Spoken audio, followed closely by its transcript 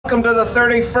Welcome to the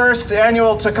 31st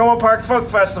annual Takoma Park Folk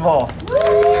Festival.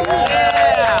 Yeah.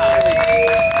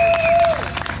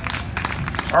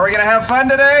 Are we going to have fun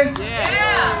today?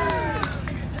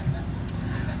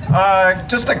 Yeah.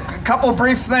 Just a couple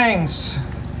brief things.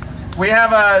 We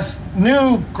have a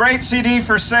new great CD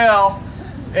for sale.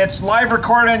 It's live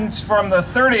recordings from the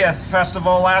 30th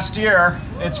festival last year.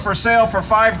 It's for sale for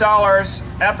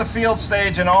 $5 at the field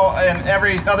stage and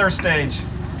every other stage.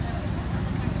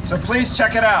 So please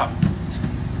check it out.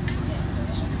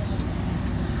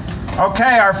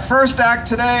 Okay, our first act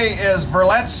today is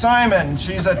Verlette Simon.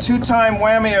 She's a two-time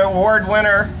Whammy Award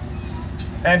winner,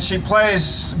 and she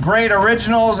plays great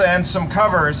originals and some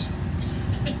covers.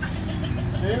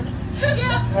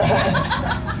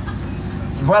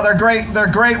 Well, they're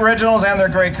great originals and they're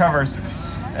great covers.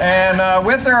 And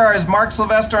with her is Mark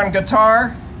Sylvester on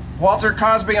guitar, Walter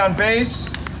Cosby on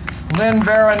bass, Lynn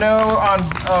Veranu on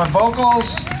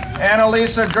vocals,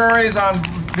 Annalisa Gurries on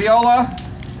viola,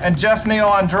 and Jeff Neal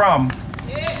on drum.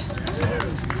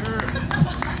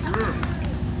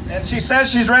 And she says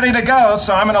she's ready to go,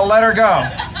 so I'm going to let her go.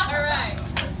 All right.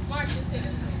 Mark, just sing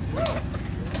it, please.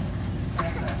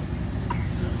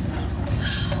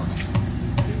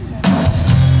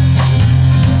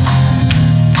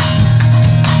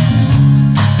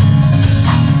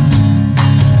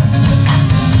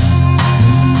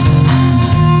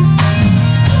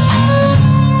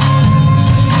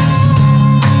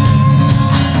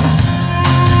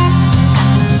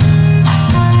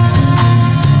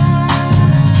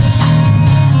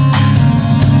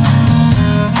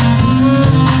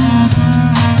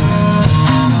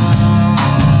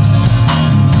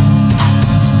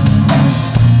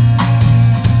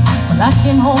 I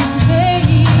came home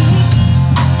today,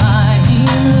 I knew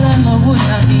the landlord would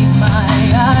not meet my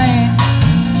eye.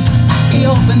 He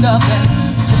opened up and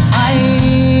took my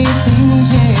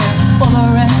things, yeah. For the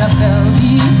rent I fell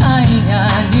behind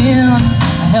him.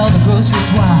 I held the groceries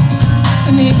while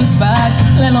the neighbors spied.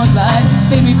 Landlord lied,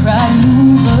 baby cried and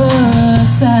moved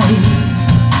aside.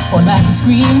 All I could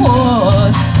scream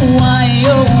was, why,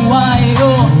 oh, why,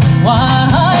 oh, why,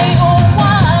 oh,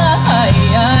 why?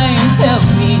 Tell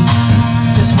me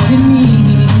just what it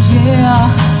means, yeah.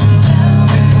 Tell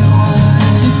me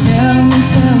what you tell me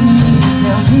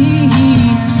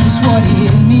just what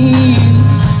it means.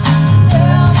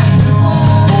 Tell me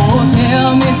what. Oh,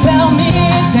 tell me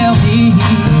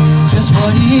just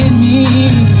what it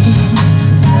means.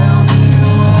 Tell me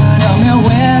what. Tell me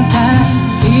where's that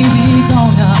baby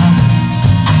gonna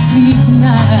sleep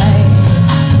tonight?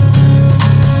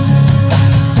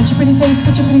 Such a pretty face,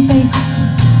 such a pretty face.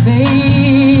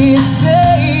 They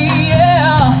say,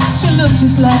 yeah, she'll look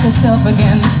just like herself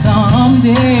again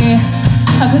someday.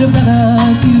 How could a brother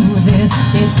do this?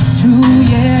 It's true,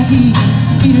 yeah, he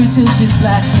beat her till she's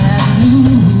black and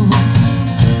blue.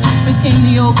 First came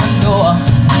the open door,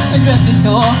 the dresser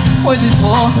tore. Words is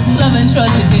for love and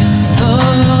trust to hit the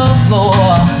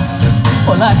floor.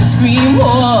 All I could scream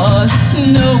was,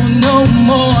 no, no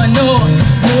more, no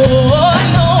more,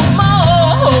 no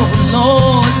more.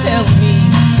 Lord, tell me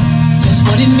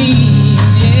what it means,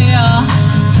 yeah.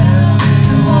 Tell me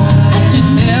what. Won't you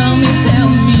tell me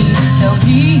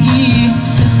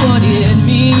just what it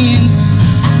means.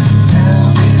 Tell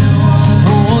me what.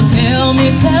 Oh, tell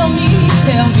me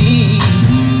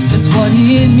just what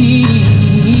it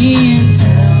means.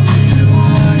 Tell me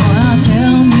what. Well,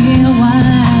 tell me why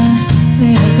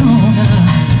they're gonna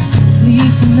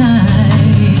sleep tonight.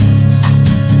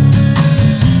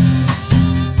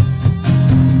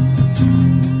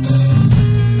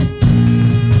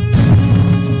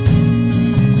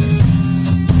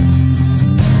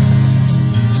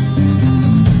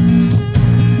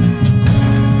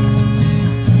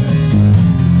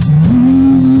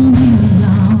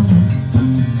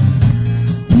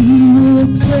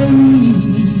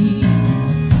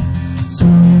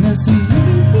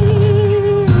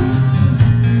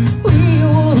 We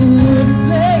would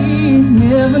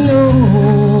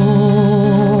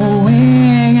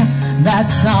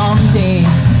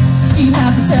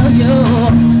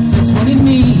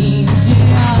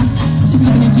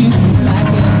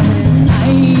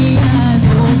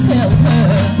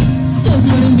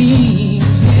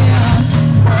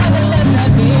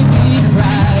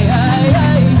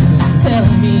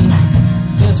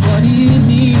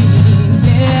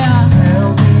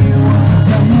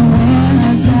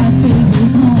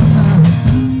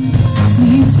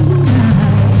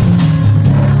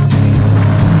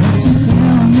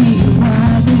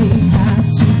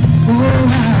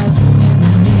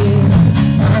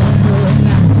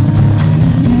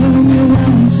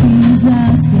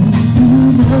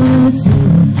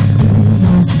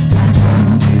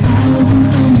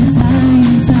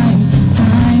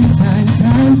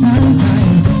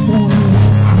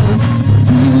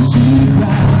She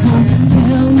cries, oh,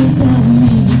 tell me,